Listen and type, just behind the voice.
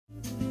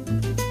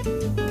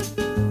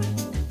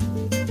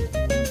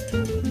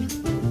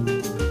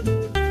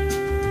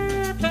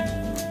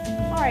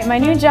My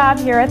new job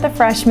here at the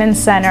Freshman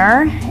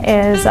Center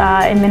is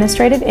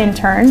administrative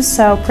intern,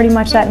 so pretty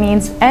much that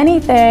means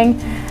anything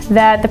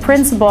that the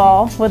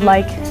principal would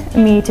like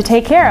me to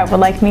take care of, would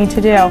like me to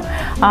do.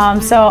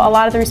 So a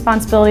lot of the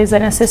responsibilities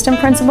that an assistant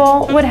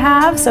principal would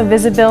have, so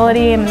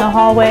visibility in the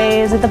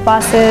hallways, at the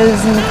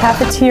buses, in the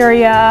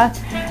cafeteria,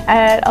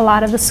 at a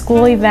lot of the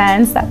school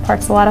events. That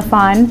part's a lot of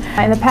fun.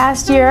 In the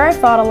past year, I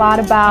thought a lot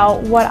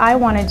about what I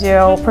want to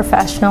do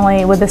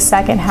professionally with the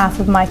second half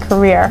of my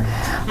career.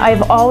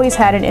 I've always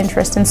had an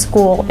interest in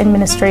school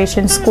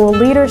administration, school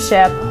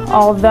leadership,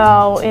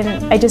 although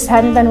I just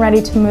hadn't been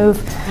ready to move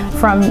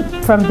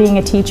from being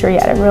a teacher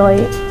yet. I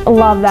really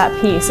love that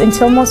piece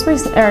until more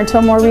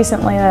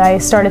recently that I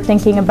started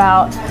thinking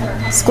about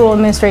school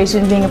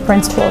administration, being a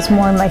principal is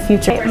more in my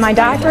future. My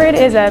doctorate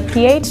is a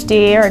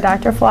PhD, or a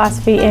Doctor of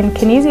Philosophy, in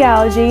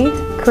kinesiology,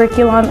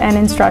 curriculum, and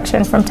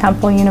instruction from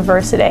Temple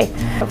University.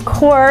 Of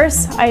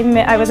course,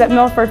 I was at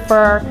Milford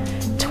for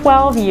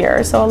 12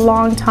 years, so a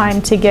long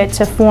time to get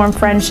to form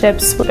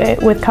friendships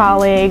with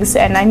colleagues,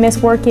 and I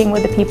miss working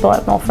with the people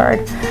at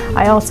Milford.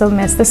 I also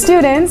miss the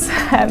students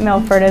at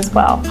Milford as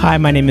well. Hi,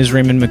 my name is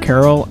Raymond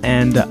McCarroll,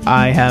 and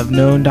I have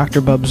known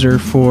Dr. Bubser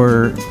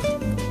for,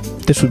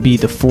 this would be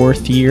the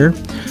 4th year.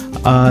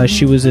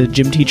 She was a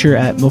gym teacher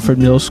at Milford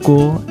Middle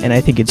School, and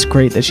I think it's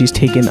great that she's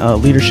taken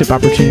leadership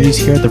opportunities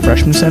here at the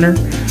Freshman Center.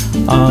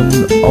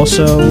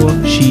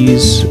 Also,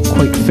 she's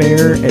quite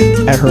fair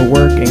at her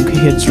work, and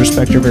kids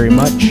respect her very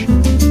much.